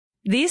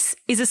This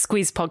is a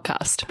Squiz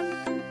podcast.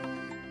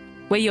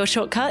 We're your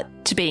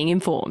shortcut to being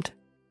informed.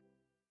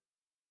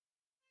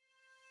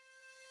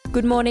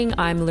 Good morning,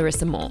 I'm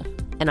Larissa Moore.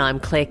 And I'm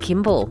Claire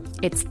Kimball.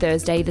 It's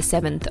Thursday the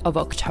 7th of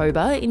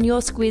October. In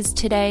your Squiz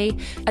today,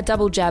 a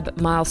double jab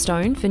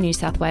milestone for New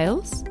South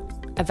Wales,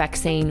 a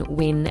vaccine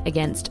win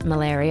against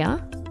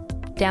malaria,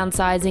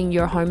 downsizing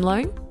your home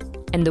loan,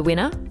 and the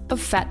winner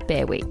of Fat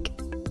Bear Week.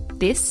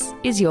 This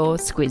is your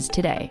Squiz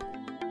today.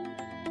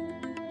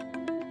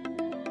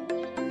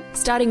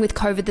 Starting with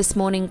COVID this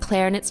morning,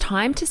 Claire, and it's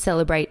time to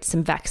celebrate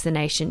some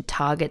vaccination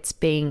targets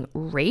being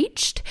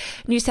reached.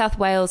 New South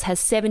Wales has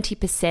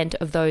 70%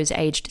 of those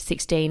aged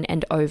 16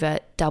 and over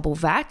double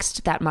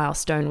vaxxed. That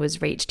milestone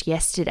was reached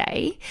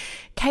yesterday.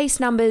 Case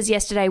numbers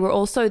yesterday were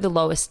also the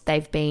lowest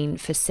they've been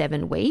for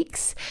 7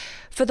 weeks.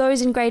 For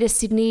those in Greater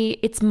Sydney,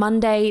 it's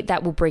Monday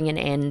that will bring an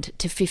end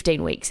to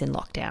 15 weeks in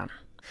lockdown.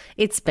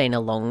 It's been a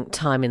long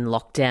time in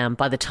lockdown.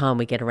 By the time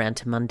we get around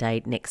to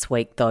Monday next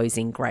week, those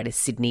in Greater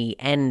Sydney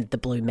and the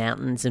Blue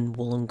Mountains and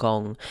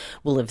Wollongong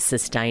will have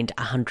sustained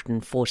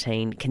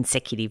 114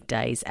 consecutive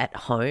days at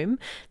home.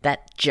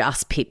 That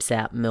just pips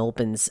out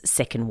Melbourne's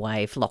second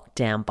wave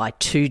lockdown by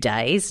 2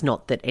 days.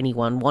 Not that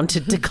anyone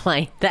wanted to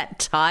claim that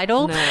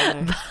title,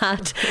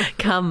 but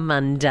come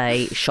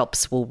Monday,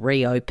 shops will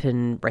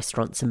reopen,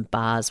 restaurants and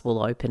bars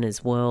will open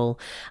as well.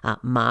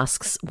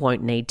 Masks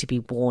won't need to be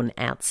worn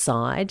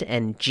outside,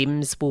 and gyms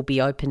will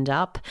be opened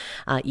up.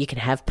 You can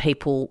have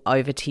people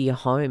over to your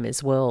home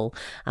as well.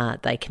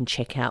 They can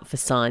check out for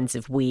signs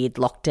of weird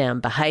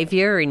lockdown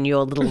behaviour in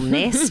your little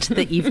nest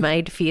that you've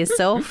made for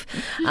yourself.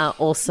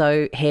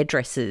 Also,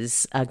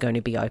 hairdressers are going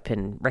to be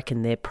open.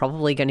 Reckon they're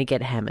probably going to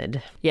get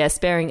hammered. Yeah,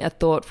 sparing a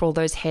thought for all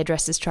those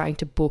hairdressers trying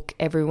to book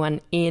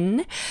everyone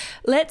in.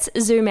 Let's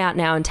zoom out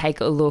now and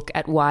take a look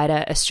at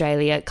wider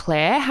Australia.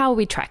 Claire, how are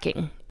we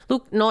tracking?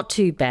 Look, not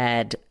too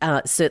bad.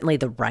 Certainly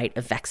the rate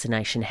of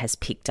vaccination has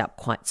picked up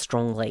quite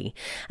strongly,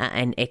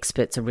 and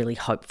experts are really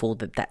hopeful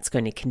that that's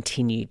going to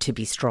continue to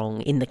be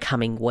strong in the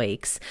coming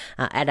weeks.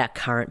 At our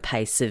current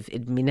pace of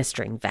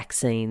administering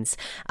vaccines,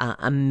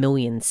 1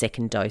 million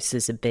second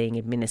doses are being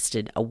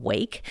administered a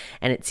week,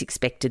 and it's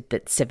expected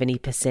that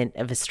 70%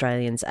 of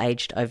Australians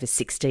aged over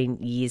 16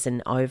 years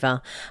and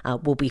over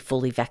will be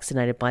fully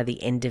vaccinated by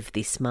the end of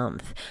this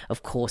month.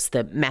 Of course,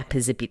 the map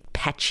is a bit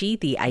patchy.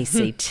 The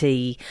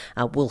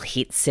ACT will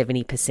hit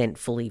 70%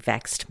 fully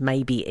vaxxed,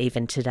 maybe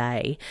even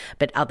today,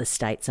 but other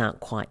states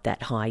aren't quite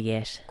that high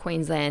yet.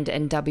 Queensland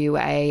and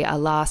WA are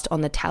last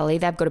on the tally.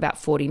 They've got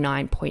about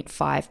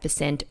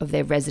 49.5% of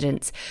their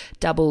residents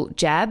double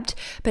jabbed,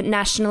 but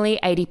nationally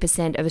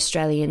 80% of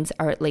Australians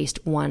are at least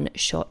one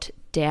shot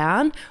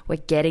down. We're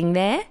getting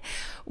there.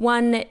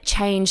 One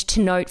change to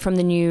note from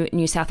the new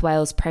New South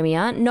Wales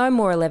Premier: no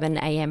more 11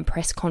 a.m.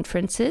 press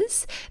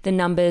conferences. The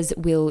numbers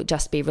will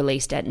just be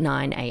released at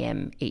 9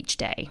 a.m. each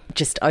day.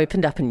 Just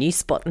opened up a new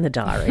spot in the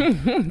diary.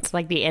 It's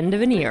like the end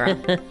of an era.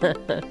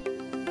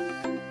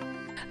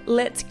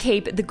 Let's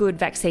keep the good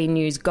vaccine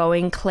news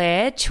going,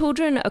 Claire.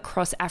 Children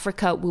across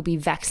Africa will be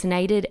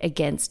vaccinated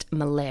against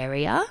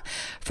malaria.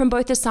 From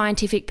both a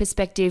scientific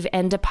perspective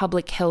and a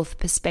public health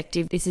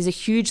perspective, this is a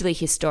hugely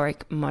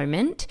historic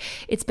moment.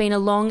 It's been a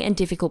long and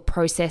difficult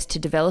process to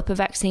develop a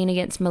vaccine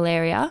against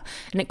malaria,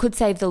 and it could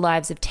save the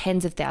lives of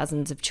tens of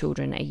thousands of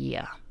children a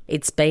year.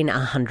 It's been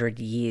 100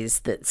 years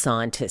that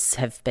scientists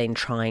have been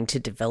trying to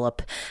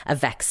develop a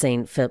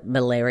vaccine for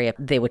malaria.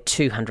 There were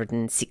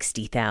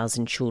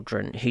 260,000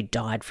 children who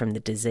died from the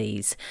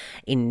disease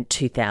in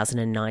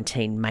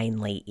 2019,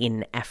 mainly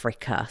in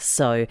Africa.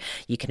 So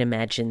you can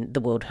imagine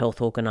the World Health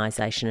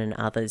Organization and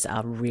others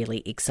are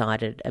really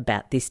excited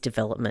about this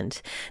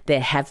development.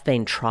 There have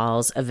been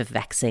trials of a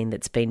vaccine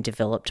that's been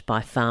developed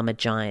by pharma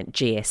giant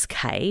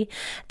GSK.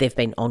 They've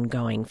been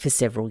ongoing for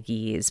several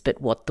years, but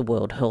what the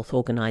World Health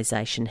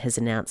Organization has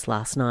announced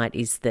last night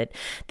is that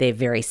they're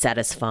very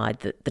satisfied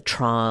that the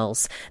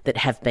trials that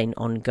have been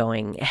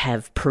ongoing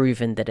have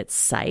proven that it's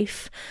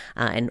safe,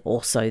 and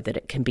also that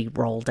it can be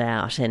rolled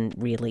out and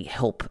really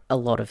help a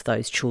lot of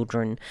those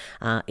children.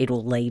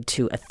 It'll lead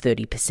to a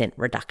 30%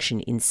 reduction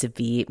in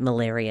severe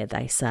malaria,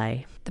 they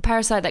say. The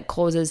parasite that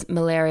causes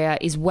malaria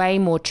is way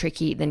more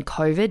tricky than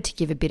COVID. To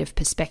give a bit of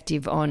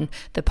perspective on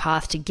the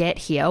path to get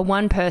here,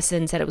 one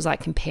person said it was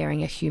like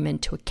comparing a human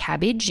to a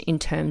cabbage in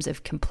terms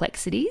of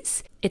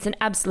complexities. It's an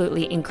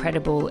absolutely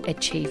incredible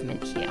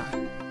achievement here.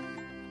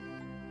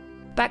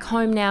 Back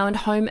home now, and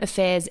Home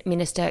Affairs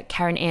Minister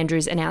Karen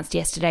Andrews announced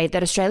yesterday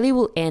that Australia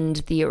will end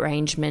the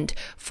arrangement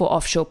for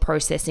offshore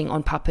processing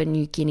on Papua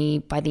New Guinea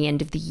by the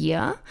end of the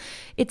year.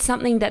 It's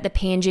something that the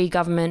PNG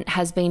government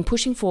has been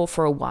pushing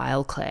for a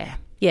while, Claire.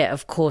 Yeah,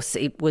 of course,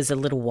 it was a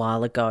little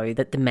while ago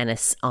that the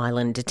Manus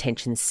Island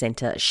Detention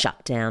Centre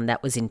shut down.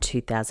 That was in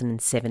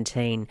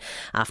 2017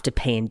 after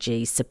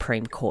PNG's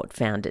Supreme Court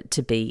found it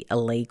to be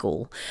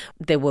illegal.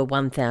 There were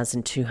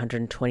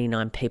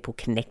 1,229 people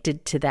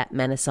connected to that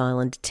Manus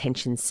Island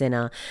Detention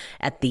Centre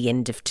at the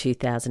end of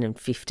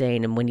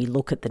 2015. And when you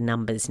look at the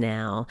numbers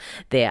now,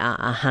 there are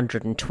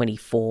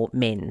 124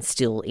 men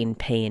still in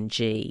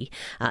PNG.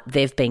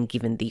 They've been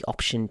given the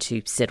option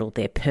to settle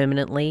there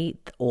permanently,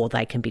 or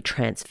they can be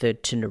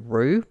transferred to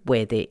Nauru,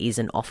 where there is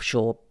an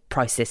offshore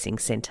processing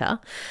centre,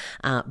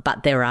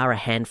 but there are a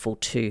handful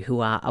too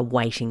who are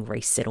awaiting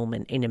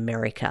resettlement in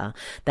America.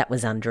 That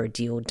was under a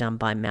deal done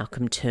by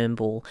Malcolm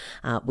Turnbull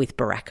with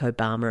Barack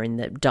Obama in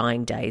the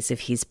dying days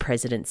of his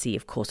presidency.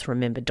 Of course,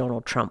 remember,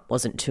 Donald Trump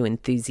wasn't too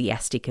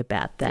enthusiastic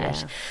about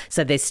that. Yeah.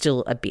 So there's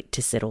still a bit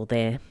to settle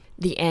there.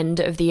 The end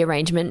of the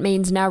arrangement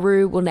means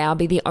Nauru will now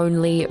be the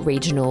only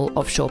regional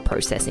offshore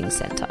processing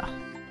centre.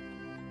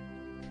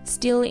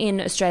 Still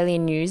in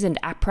Australian news,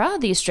 and APRA,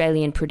 the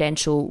Australian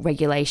Prudential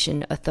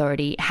Regulation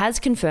Authority, has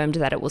confirmed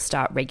that it will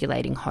start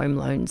regulating home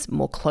loans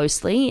more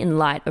closely in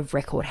light of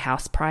record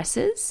house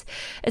prices.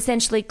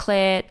 Essentially,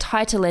 Claire,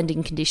 tighter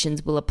lending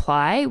conditions will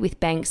apply, with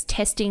banks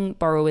testing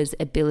borrowers'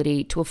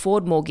 ability to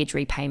afford mortgage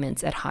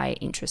repayments at higher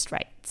interest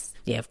rates.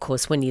 Yeah, of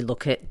course, when you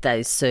look at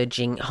those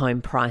surging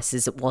home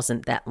prices, it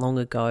wasn't that long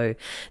ago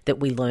that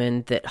we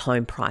learned that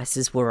home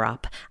prices were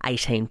up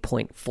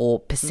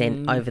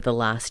 18.4% over the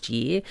last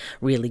year.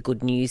 Really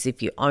good news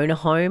if you own a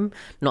home,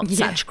 not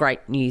such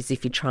great news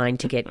if you're trying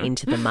to get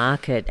into the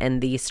market.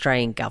 And the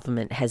Australian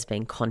government has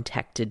been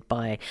contacted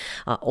by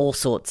all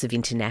sorts of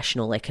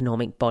international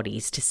economic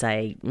bodies to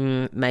say,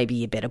 maybe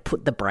you better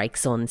put the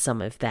brakes on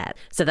some of that.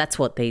 So that's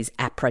what these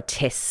APRA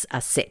tests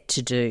are set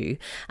to do.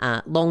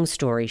 Long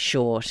story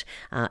short,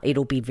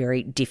 it'll be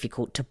very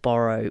difficult to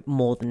borrow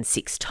more than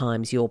 6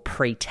 times your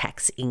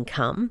pre-tax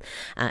income.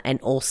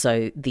 And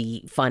also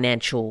the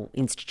financial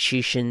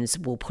institutions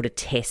will put a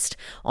test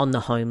on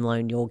the home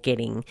loan you're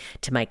getting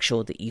to make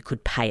sure that you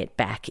could pay it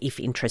back if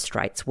interest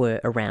rates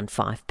were around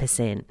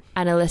 5%.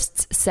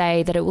 Analysts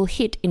say that it will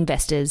hit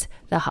investors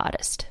the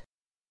hardest.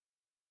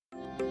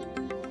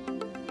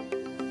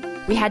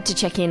 We had to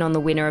check in on the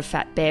winner of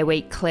Fat Bear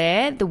Week,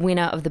 Claire. The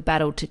winner of the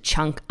battle to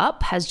chunk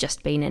up has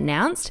just been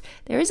announced.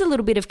 There is a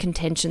little bit of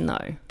contention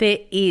though. There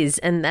is,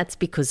 and that's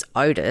because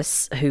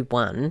Otis, who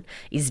won,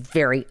 is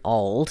very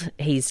old.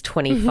 He's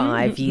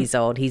 25 years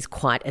old. He's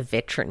quite a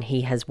veteran.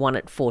 He has won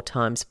it 4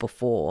 times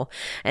before,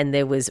 and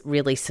there was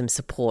really some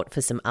support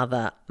for some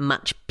other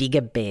much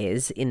bigger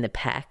bears in the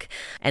pack.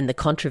 And the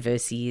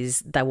controversy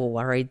is they were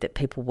worried that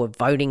people were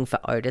voting for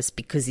Otis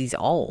because he's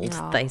old.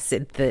 Oh. They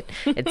said that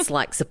it's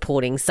like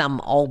supporting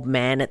some old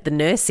man at the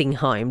nursing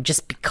home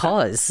just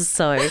because.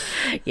 So,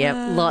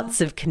 lots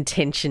of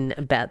contention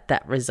about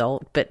that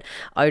result. But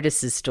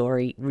Otis's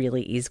story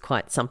really is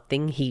quite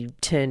something. He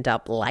turned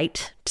up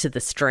late to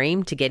the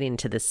stream to get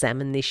into the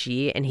salmon this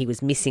year, and he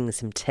was missing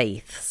some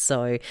teeth.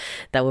 So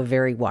they were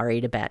very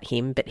worried about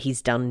him, but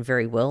he's done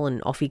very well,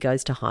 and off he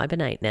goes to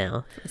hibernate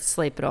now.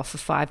 Sleep it off for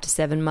 5 to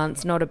 7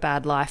 months. Not a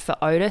bad life for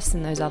Otis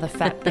and those other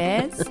fat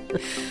bears.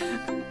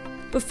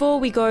 Before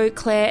we go,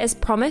 Claire, as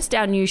promised,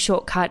 our new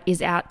shortcut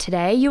is out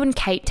today. You and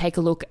Kate take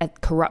a look at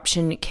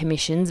corruption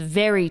commissions,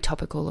 very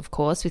topical, of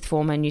course, with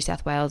former New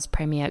South Wales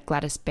Premier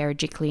Gladys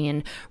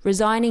Berejiklian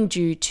resigning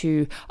due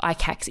to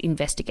ICAC's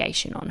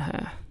investigation on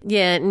her.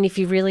 Yeah, and if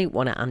you really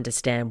want to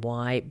understand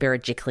why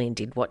Berejiklian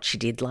did what she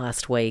did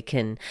last week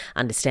and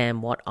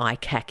understand what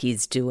ICAC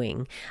is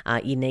doing,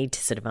 you need to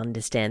sort of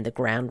understand the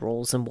ground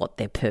rules and what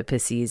their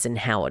purpose is and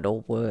how it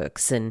all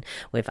works, and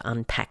we've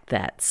unpacked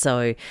that.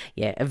 So,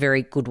 yeah, a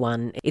very good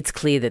one. It's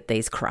clear that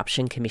these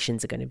corruption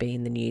commissions are going to be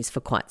in the news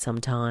for quite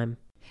some time.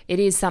 It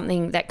is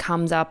something that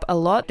comes up a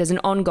lot. There's an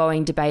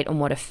ongoing debate on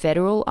what a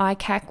federal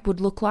ICAC would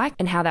look like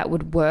and how that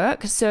would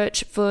work.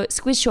 Search for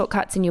Squiz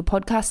Shortcuts in your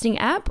podcasting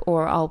app,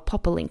 or I'll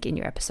pop a link in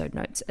your episode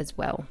notes as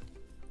well.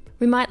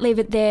 We might leave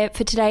it there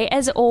for today.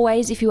 As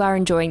always, if you are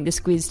enjoying the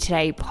Squiz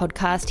Today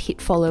podcast, hit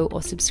follow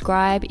or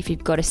subscribe. If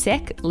you've got a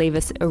sec, leave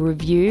us a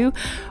review,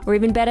 or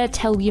even better,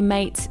 tell your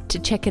mates to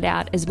check it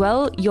out as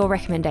well. Your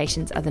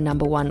recommendations are the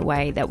number one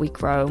way that we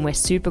grow, and we're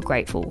super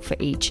grateful for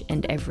each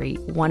and every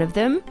one of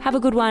them. Have a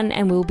good one,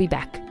 and we'll be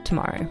back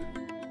tomorrow.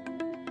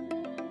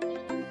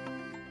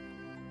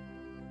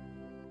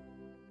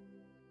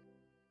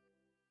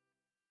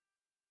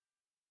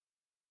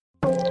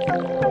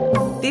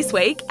 This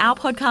week, our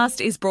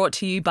podcast is brought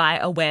to you by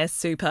Aware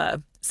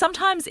Super.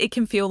 Sometimes it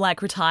can feel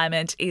like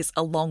retirement is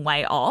a long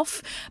way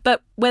off,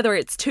 but whether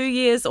it's 2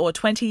 years or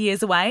 20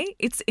 years away,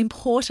 it's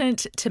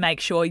important to make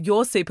sure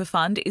your super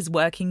fund is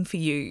working for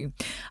you.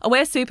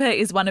 Aware Super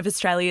is one of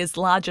Australia's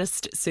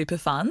largest super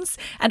funds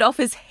and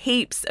offers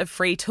heaps of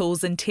free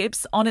tools and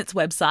tips on its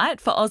website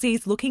for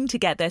Aussies looking to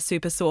get their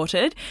super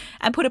sorted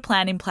and put a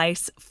plan in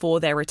place for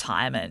their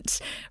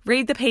retirement.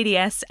 Read the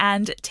PDS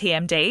and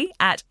TMD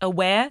at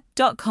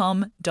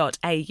aware.com.au.